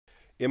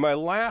In my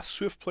last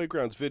Swift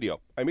Playgrounds video,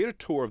 I made a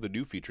tour of the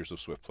new features of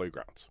Swift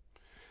Playgrounds.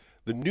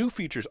 The new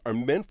features are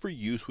meant for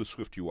use with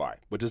SwiftUI,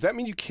 but does that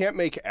mean you can't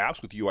make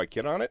apps with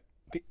UIKit on it?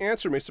 The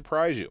answer may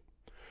surprise you.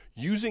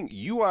 Using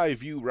UI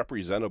View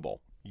Representable,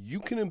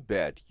 you can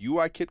embed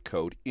UIKit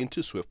code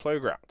into Swift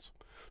Playgrounds.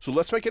 So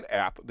let's make an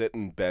app that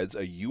embeds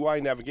a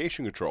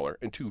UINavigationController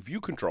and two view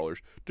controllers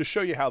to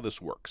show you how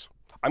this works.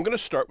 I'm going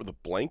to start with a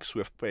blank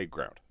Swift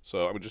Playground.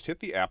 So I'm going to just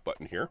hit the app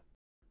button here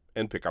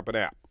and pick up an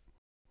app.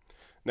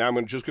 Now I'm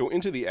going to just go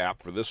into the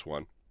app for this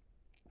one.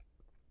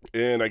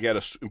 And I got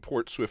to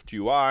import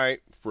SwiftUI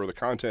for the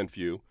content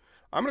view.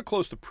 I'm going to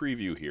close the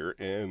preview here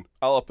and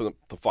I'll open up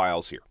the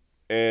files here.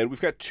 And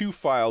we've got two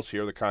files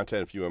here, the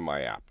content view and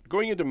my app.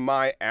 Going into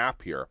my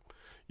app here,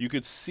 you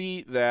could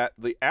see that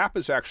the app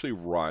is actually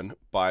run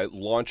by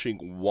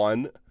launching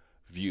one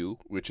view,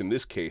 which in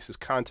this case is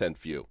content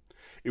view.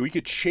 And we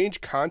could change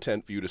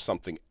content view to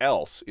something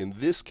else, in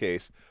this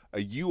case,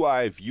 a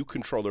UI View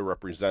Controller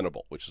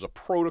Representable, which is a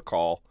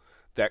protocol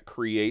that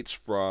creates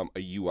from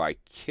a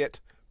UIKit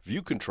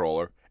view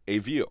controller a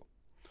view.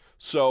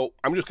 So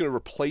I'm just going to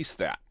replace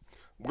that.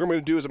 What I'm going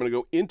to do is I'm going to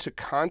go into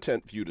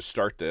content view to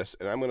start this,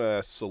 and I'm going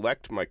to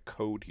select my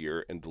code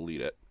here and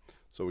delete it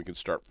so we can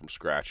start from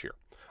scratch here.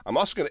 I'm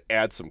also going to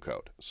add some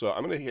code. So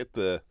I'm going to hit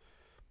the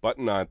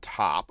button on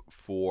top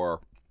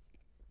for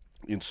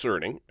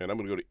inserting, and I'm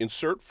going to go to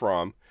insert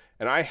from,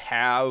 and I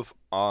have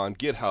on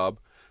GitHub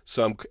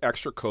some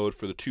extra code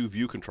for the two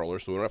view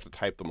controllers, so we don't have to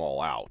type them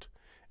all out.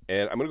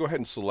 And I'm going to go ahead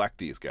and select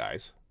these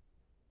guys.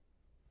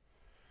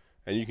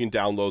 And you can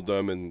download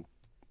them and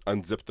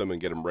unzip them and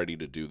get them ready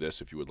to do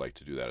this if you would like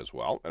to do that as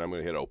well. And I'm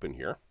going to hit open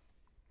here.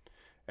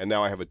 And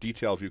now I have a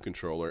detail view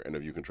controller and a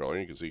view controller.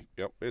 And you can see,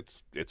 yep,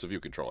 it's a view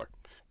controller.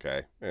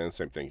 Okay, and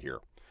same thing here.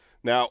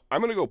 Now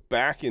I'm going to go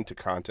back into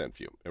content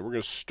view, and we're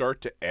going to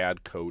start to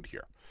add code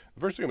here.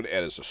 The first thing I'm going to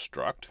add is a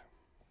struct.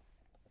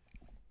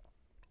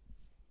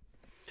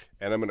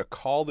 And I'm going to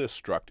call this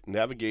struct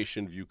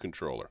Navigation View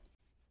Controller.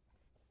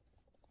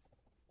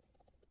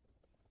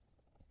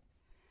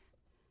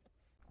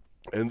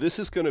 And this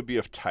is going to be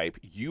of type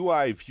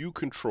UI View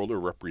Controller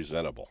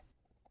Representable.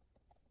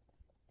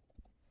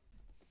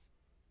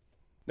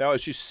 Now,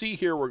 as you see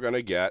here, we're going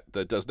to get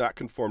that does not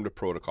conform to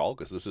protocol,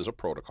 because this is a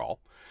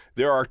protocol.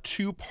 There are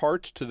two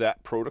parts to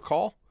that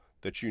protocol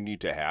that you need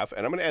to have.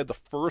 And I'm going to add the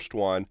first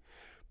one,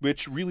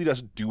 which really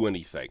doesn't do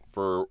anything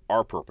for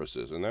our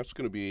purposes. And that's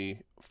going to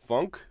be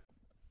func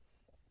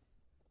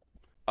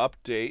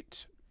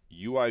update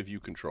UI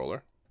View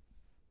Controller.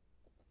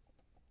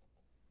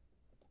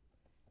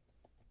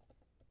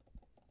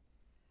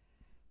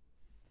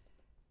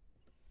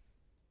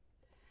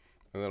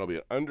 And that'll be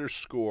an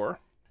underscore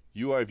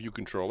UI View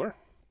Controller.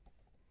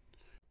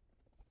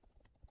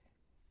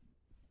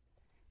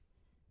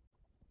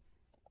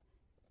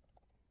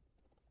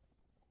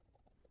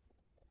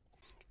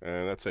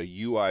 And that's a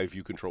UI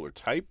View Controller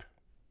type.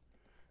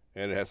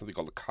 And it has something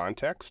called a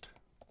context,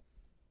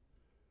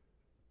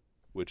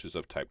 which is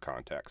of type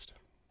context.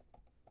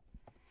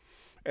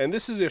 And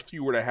this is if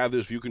you were to have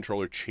this view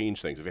controller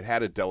change things. If it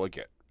had a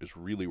delegate, is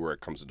really where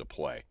it comes into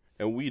play.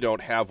 And we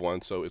don't have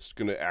one, so it's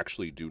going to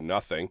actually do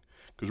nothing,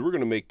 because we're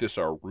going to make this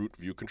our root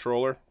view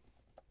controller.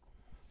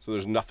 So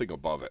there's nothing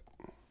above it.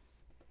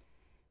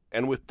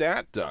 And with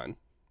that done,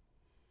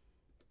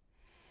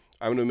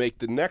 I'm going to make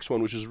the next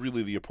one, which is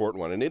really the important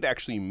one. And it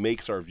actually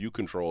makes our view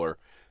controller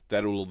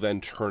that it will then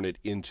turn it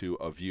into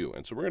a view.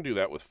 And so we're going to do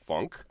that with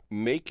func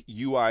make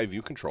UI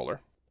View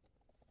Controller.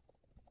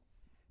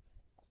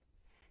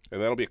 And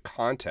that'll be a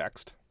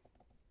context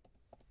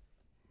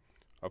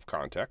of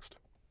context.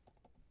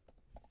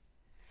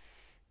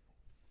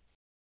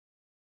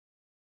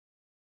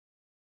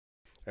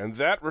 And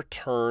that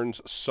returns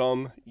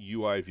some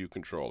UI View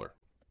Controller.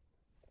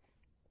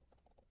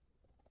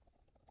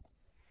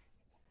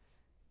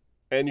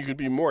 And you could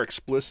be more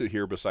explicit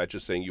here besides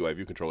just saying UI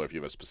View Controller if you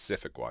have a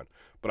specific one.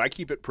 But I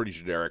keep it pretty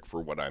generic for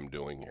what I'm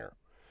doing here.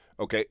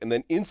 Okay, and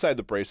then inside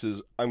the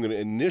braces, I'm going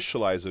to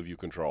initialize a view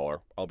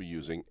controller I'll be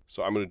using.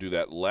 So I'm going to do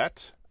that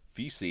let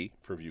VC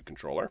for view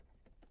controller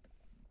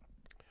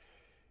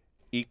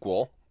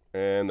equal,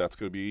 and that's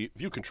going to be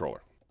view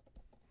controller.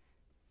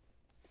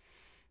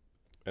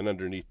 And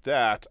underneath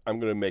that, I'm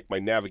going to make my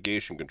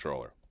navigation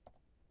controller.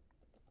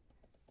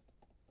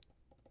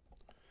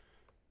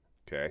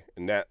 Okay,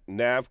 and that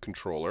nav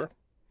controller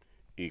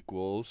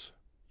equals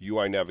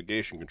UI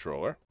navigation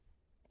controller.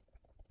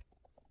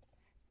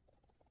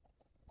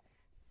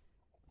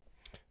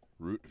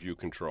 Root view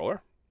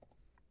controller.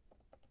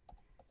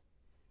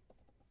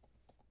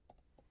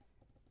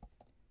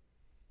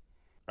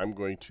 I'm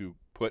going to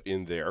put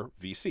in there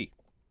VC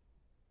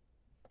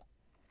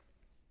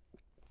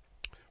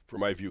for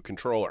my view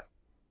controller.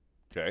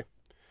 Okay,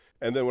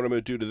 and then what I'm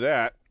going to do to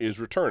that is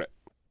return it.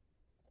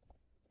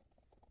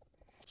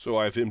 So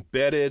I've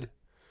embedded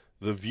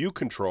the view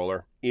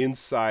controller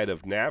inside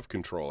of nav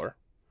controller,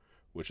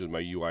 which is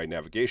my UI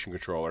navigation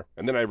controller,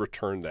 and then I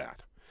return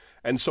that.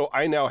 And so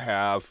I now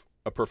have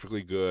a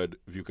perfectly good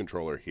view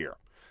controller here.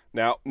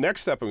 Now,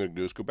 next step I'm going to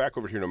do is go back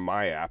over here to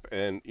my app,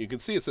 and you can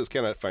see it says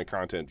cannot find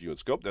content, view, and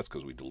scope. That's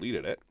because we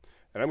deleted it.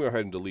 And I'm going to go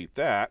ahead and delete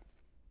that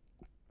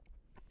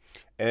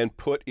and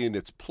put in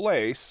its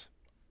place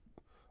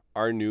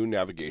our new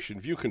navigation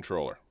view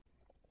controller.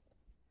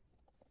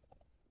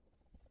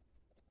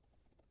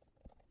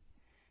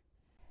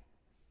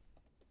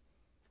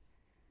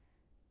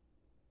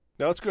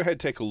 Now let's go ahead and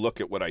take a look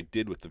at what I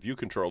did with the view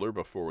controller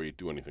before we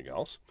do anything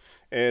else.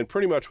 And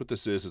pretty much what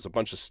this is a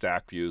bunch of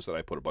stack views that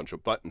I put a bunch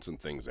of buttons and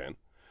things in.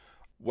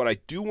 What I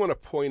do want to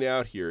point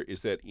out here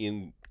is that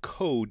in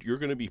code, you're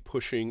going to be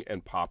pushing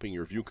and popping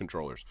your view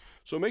controllers.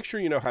 So make sure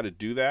you know how to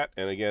do that.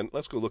 And again,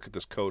 let's go look at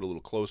this code a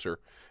little closer.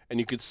 And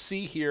you can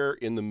see here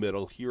in the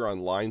middle, here on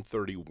line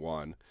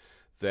 31,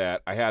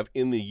 that I have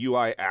in the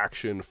UI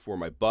action for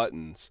my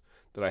buttons,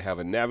 that I have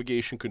a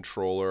navigation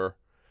controller,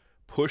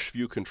 push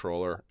view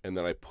controller, and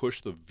then I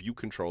push the view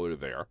controller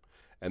there.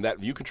 And that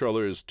view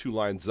controller is 2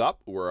 lines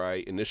up where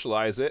I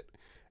initialize it,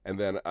 and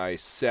then I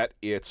set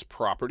its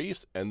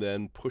properties, and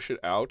then push it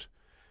out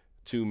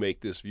to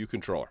make this view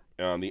controller.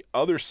 And on the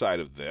other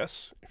side of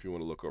this, if you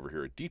want to look over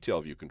here at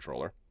detail view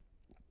controller,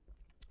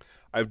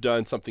 I've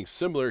done something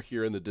similar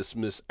here in the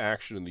dismiss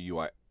action in the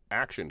UI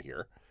action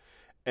here.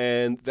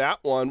 And that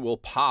one will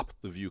pop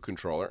the view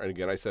controller. And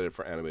again, I set it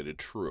for animated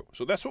true.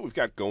 So that's what we've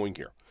got going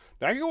here.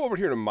 Now I can go over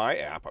here to my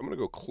app. I'm going to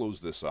go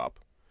close this up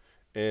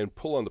and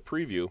pull on the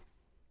preview.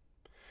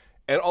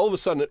 And all of a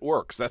sudden it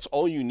works. That's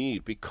all you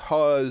need,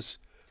 because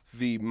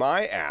the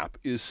My app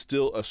is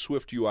still a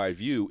SwiftUI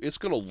view. It's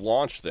going to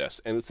launch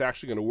this, and it's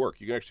actually going to work.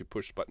 You can actually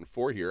push button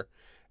 4 here,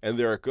 and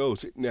there it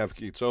goes. It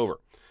navigates over.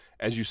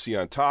 As you see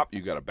on top,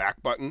 you've got a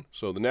back button.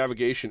 So the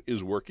navigation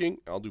is working.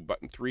 I'll do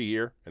button 3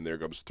 here, and there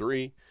goes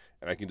 3.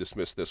 And I can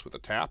dismiss this with a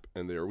tap,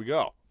 and there we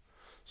go.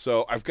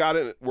 So I've got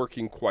it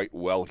working quite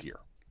well here.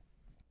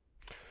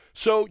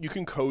 So you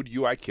can code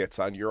UI kits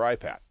on your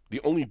iPad. The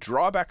only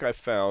drawback I've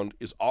found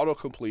is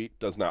autocomplete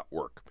does not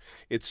work.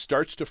 It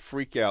starts to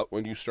freak out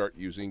when you start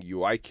using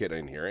UIKit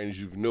in here. And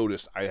as you've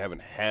noticed, I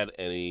haven't had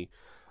any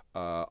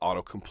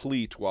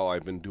autocomplete while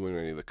I've been doing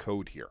any of the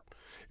code here.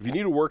 If you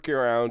need a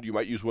workaround, you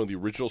might use one of the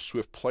original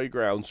Swift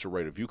playgrounds to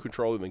write a view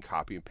controller and then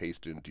copy and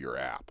paste it into your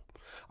app.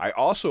 I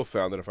also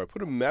found that if I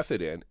put a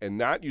method in and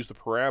not use the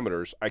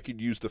parameters, I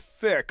could use the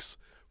fix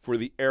for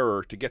the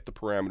error to get the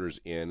parameters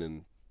in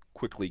and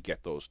quickly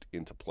get those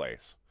into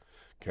place.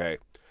 Okay.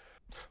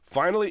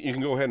 Finally, you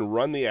can go ahead and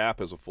run the app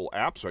as a full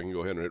app. So I can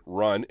go ahead and hit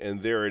run,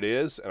 and there it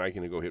is. And I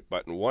can go hit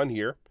button 1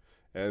 here,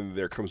 and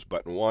there comes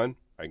button 1.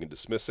 I can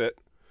dismiss it,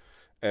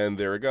 and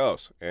there it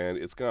goes, and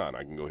it's gone.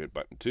 I can go hit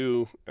button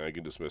 2, and I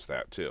can dismiss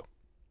that too.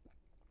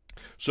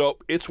 So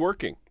it's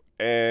working.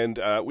 And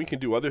we can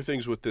do other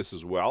things with this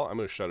as well. I'm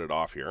going to shut it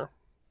off here.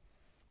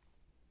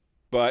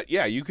 But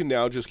yeah, you can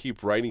now just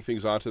keep writing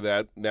things onto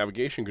that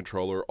navigation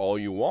controller all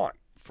you want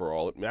for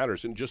all it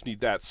matters, and just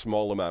need that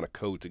small amount of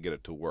code to get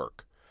it to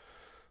work.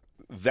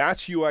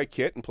 That's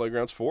UIKit and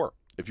Playgrounds 4.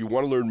 If you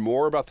want to learn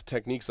more about the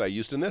techniques I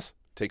used in this,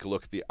 take a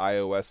look at the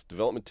iOS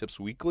Development Tips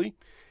Weekly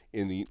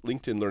in the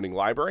LinkedIn Learning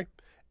Library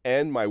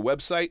and my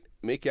website,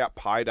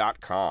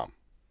 makeapppi.com.